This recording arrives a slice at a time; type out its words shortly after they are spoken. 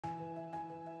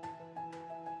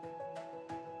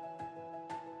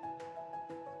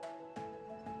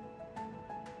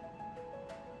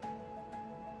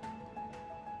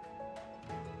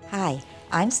Hi,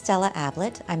 I'm Stella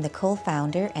Ablett. I'm the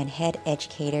co-founder and head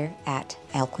educator at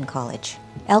Alcuin College.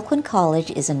 Alcuin College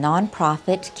is a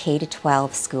nonprofit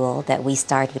K-12 school that we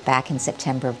started back in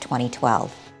September of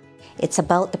 2012. It's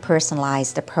about the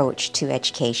personalized approach to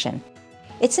education.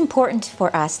 It's important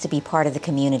for us to be part of the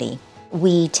community.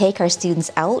 We take our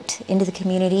students out into the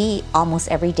community almost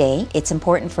every day. It's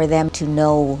important for them to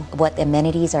know what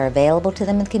amenities are available to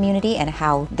them in the community and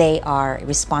how they are a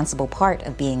responsible part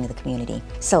of being in the community.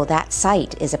 So that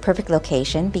site is a perfect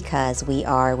location because we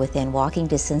are within walking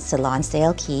distance to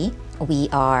Lonsdale Quay. We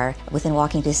are within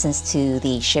walking distance to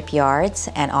the shipyards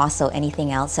and also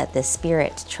anything else that the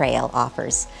Spirit Trail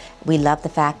offers. We love the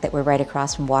fact that we're right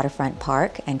across from Waterfront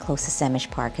Park and close to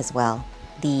Semish Park as well.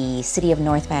 The City of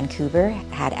North Vancouver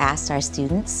had asked our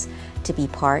students to be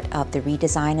part of the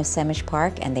redesign of Semish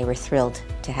Park, and they were thrilled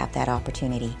to have that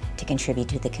opportunity to contribute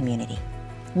to the community.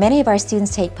 Many of our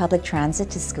students take public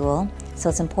transit to school, so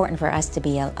it's important for us to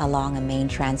be along a main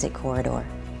transit corridor.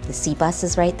 The C bus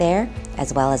is right there,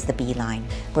 as well as the B line.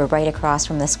 We're right across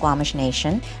from the Squamish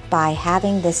Nation. By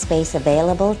having this space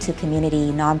available to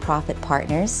community nonprofit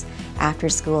partners after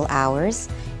school hours,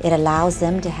 it allows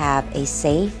them to have a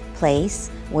safe place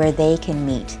where they can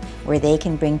meet, where they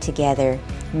can bring together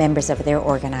members of their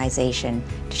organization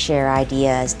to share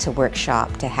ideas, to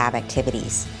workshop, to have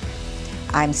activities.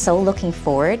 I'm so looking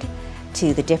forward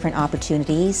to the different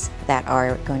opportunities that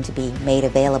are going to be made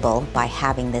available by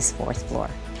having this fourth floor.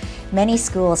 Many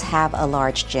schools have a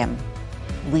large gym.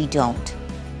 We don't.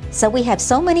 So we have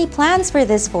so many plans for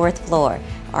this fourth floor.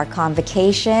 Our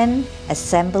convocation,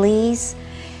 assemblies,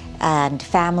 and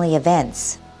family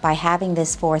events. By having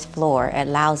this fourth floor, it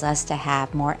allows us to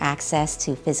have more access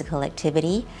to physical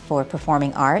activity for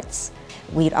performing arts.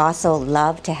 We'd also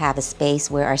love to have a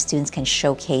space where our students can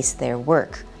showcase their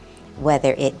work,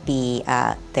 whether it be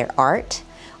their art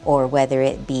or whether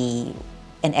it be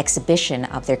an exhibition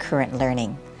of their current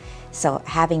learning. So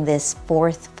having this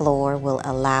fourth floor will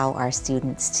allow our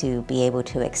students to be able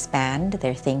to expand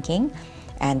their thinking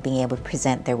and being able to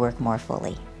present their work more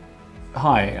fully.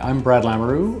 Hi, I'm Brad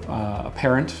Lamoureux, a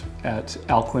parent at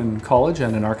Alcuin College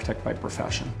and an architect by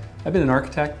profession. I've been an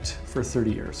architect for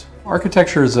 30 years.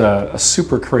 Architecture is a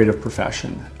super creative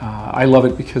profession. I love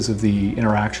it because of the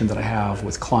interaction that I have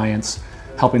with clients,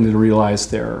 helping them to realize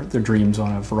their dreams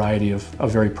on a variety of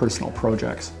very personal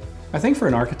projects. I think for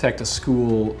an architect, a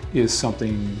school is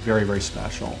something very, very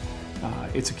special.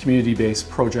 It's a community-based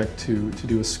project to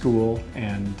do a school,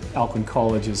 and Alcuin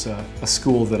College is a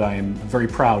school that I am very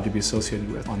proud to be associated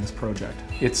with on this project.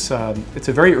 It's a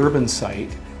very urban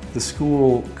site. The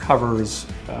school covers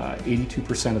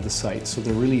 82% of the site, so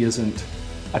there really isn't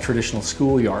a traditional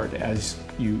schoolyard as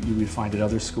you would find at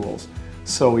other schools.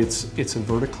 So it's a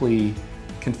vertically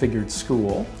configured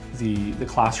school. The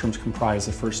classrooms comprise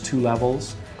the first two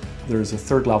levels. There's a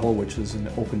third level, which is an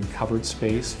open covered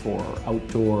space for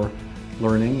outdoor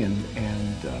learning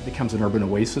and becomes an urban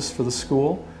oasis for the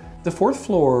school. The fourth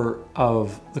floor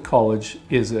of the college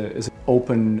is an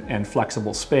open and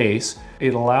flexible space.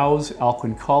 It allows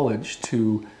Alcuin College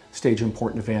to stage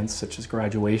important events such as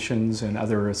graduations and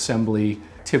other assembly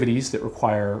activities that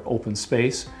require open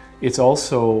space. It's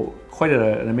also quite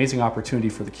an amazing opportunity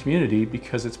for the community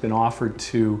because it's been offered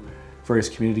to various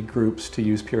community groups to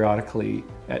use periodically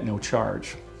at no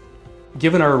charge.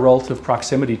 Given our relative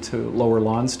proximity to Lower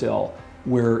Lonsdale,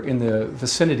 we're in the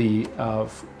vicinity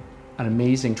of an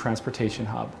amazing transportation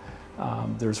hub.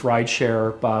 There's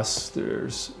rideshare, bus,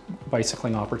 there's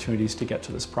bicycling opportunities to get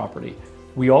to this property.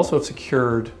 We also have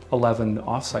secured 11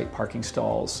 off-site parking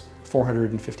stalls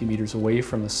 450 meters away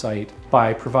from the site.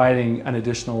 By providing an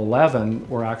additional 11,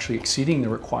 we're actually exceeding the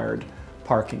required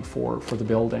parking for the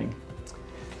building.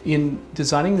 In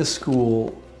designing the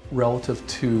school relative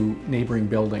to neighboring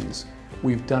buildings,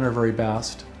 we've done our very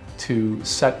best to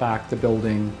set back the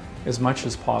building as much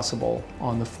as possible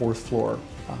on the fourth floor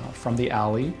from the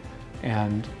alley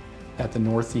and at the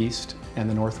northeast and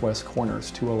the northwest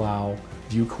corners to allow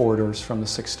view corridors from the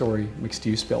six-story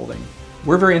mixed-use building.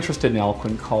 We're very interested in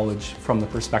Alcuin College from the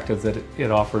perspective that it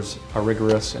offers a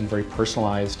rigorous and very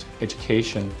personalized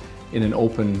education in an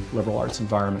open liberal arts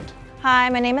environment. Hi,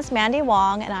 my name is Mandy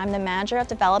Wong and I'm the Manager of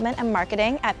Development and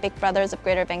Marketing at Big Brothers of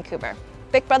Greater Vancouver.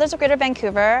 Big Brothers of Greater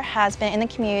Vancouver has been in the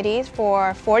community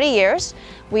for 40 years.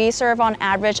 We serve on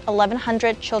average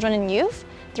 1,100 children and youth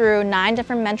through 9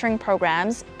 different mentoring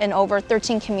programs in over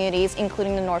 13 communities,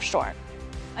 including the North Shore.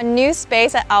 A new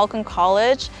space at Alcuin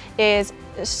College is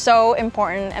is so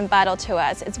important and vital to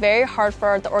us. It's very hard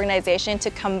for the organization to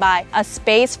come by. A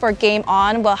space for Game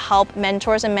On will help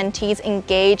mentors and mentees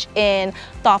engage in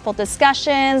thoughtful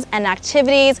discussions and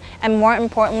activities, and more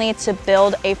importantly, to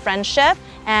build a friendship.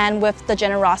 And with the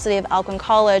generosity of Alcuin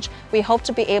College, we hope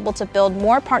to be able to build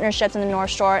more partnerships in the North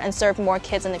Shore and serve more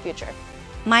kids in the future.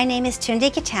 My name is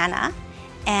Tunde Katana,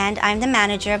 and I'm the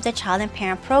manager of the Child and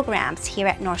Parent Programs here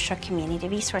at North Shore Community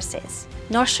Resources.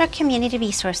 North Shore Community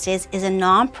Resources is a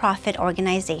nonprofit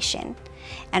organization,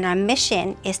 and our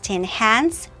mission is to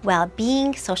enhance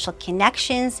well-being, social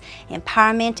connections,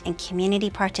 empowerment, and community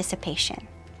participation.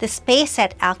 The space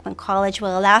at Alcuin College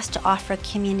will allow us to offer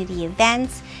community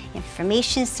events,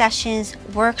 information sessions,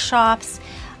 workshops,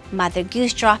 Mother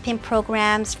Goose drop-in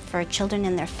programs for children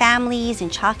and their families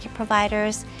and childcare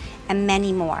providers, and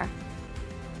many more.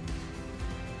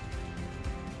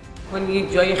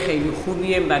 یک جای خیلی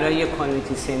خوبیه برای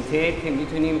کامیونیتی سنتر که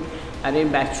میتونیم برای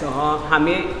بچه‌ها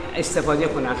همه استفاده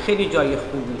کنن. خیلی جای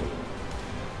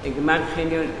خوبیه. من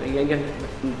خیلی یعنی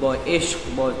با عشق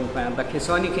باز میکنم و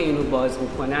کسانی که اینو باز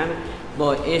میکنن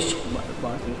با عشق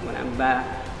باز میکنن و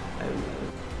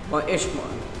با عشق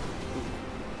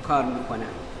کار میکنن.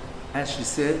 As she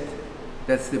said,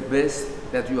 that's the best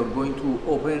that you are going to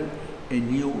open a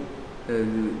new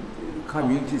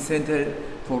community center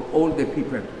for all the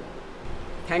people.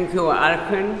 Thank you,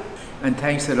 Alcuin. And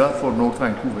thanks a lot for North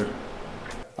Vancouver.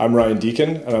 I'm Ryan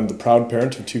Deacon, and I'm the proud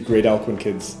parent of 2 great Alcuin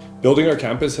kids. Building our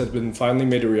campus has been finally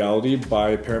made a reality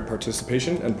by parent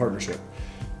participation and partnership.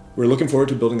 We're looking forward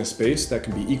to building a space that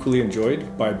can be equally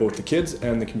enjoyed by both the kids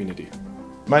and the community.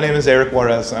 My name is Eric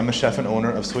Juarez. I'm the chef and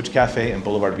owner of Switch Cafe and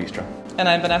Boulevard Bistro. And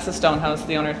I'm Vanessa Stonehouse,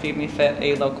 the owner of Feed Me Fit,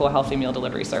 a local healthy meal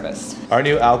delivery service. Our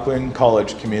new Alcuin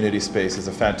College community space is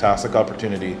a fantastic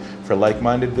opportunity for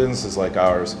like-minded businesses like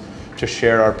ours to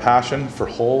share our passion for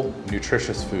whole,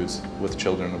 nutritious foods with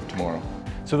children of tomorrow.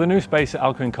 So the new space at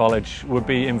Alcuin College would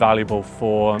be invaluable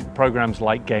for programs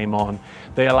like Game On.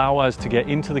 They allow us to get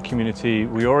into the community.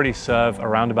 We already serve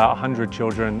around about 100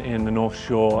 children in the North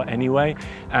Shore anyway,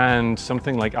 and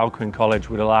something like Alcuin College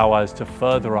would allow us to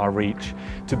further our reach,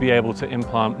 to be able to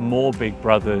implant more big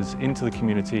brothers into the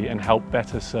community and help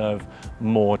better serve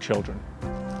more children.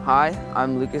 Hi,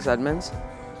 I'm Lucas Edmonds.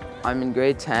 I'm in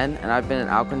grade 10 and I've been at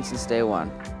Alcuin since day 1.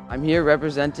 I'm here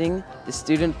representing the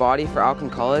student body for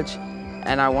Alcuin College,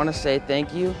 and I want to say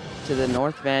thank you to the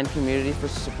North Van community for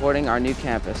supporting our new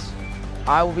campus.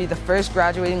 I will be the first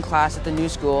graduating class at the new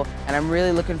school, and I'm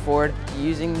really looking forward to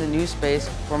using the new space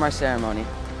for my ceremony.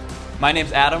 My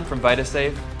name's Adam from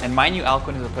VitaSafe, and my new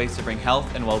Alcuin is a place to bring health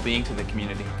and well-being to the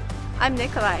community. I'm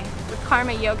Nikolai with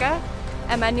Karma Yoga,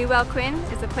 and my new Alcuin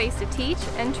is a place to teach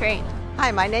and train. Hi,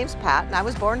 my name's Pat, and I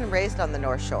was born and raised on the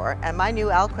North Shore, and my new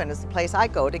Alcuin is the place I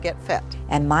go to get fit.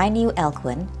 And my new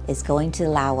Alcuin is going to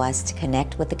allow us to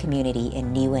connect with the community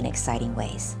in new and exciting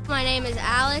ways. My name is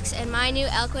Alex, and my new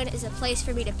Alcuin is a place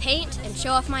for me to paint and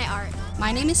show off my art.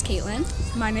 My name is Caitlin.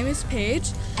 My name is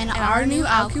Paige. And our new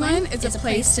Alcuin is a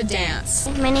place to dance.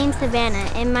 My name's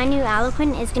Savannah, and my new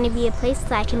Alcuin is going to be a place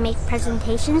that I can make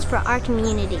presentations for our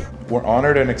community. We're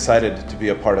honored and excited to be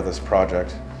a part of this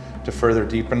project, to further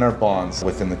deepen our bonds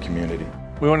within the community.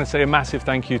 We want to say a massive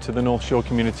thank you to the North Shore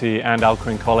community and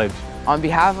Alcuin College. On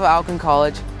behalf of Alcuin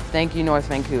College, thank you, North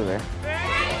Vancouver.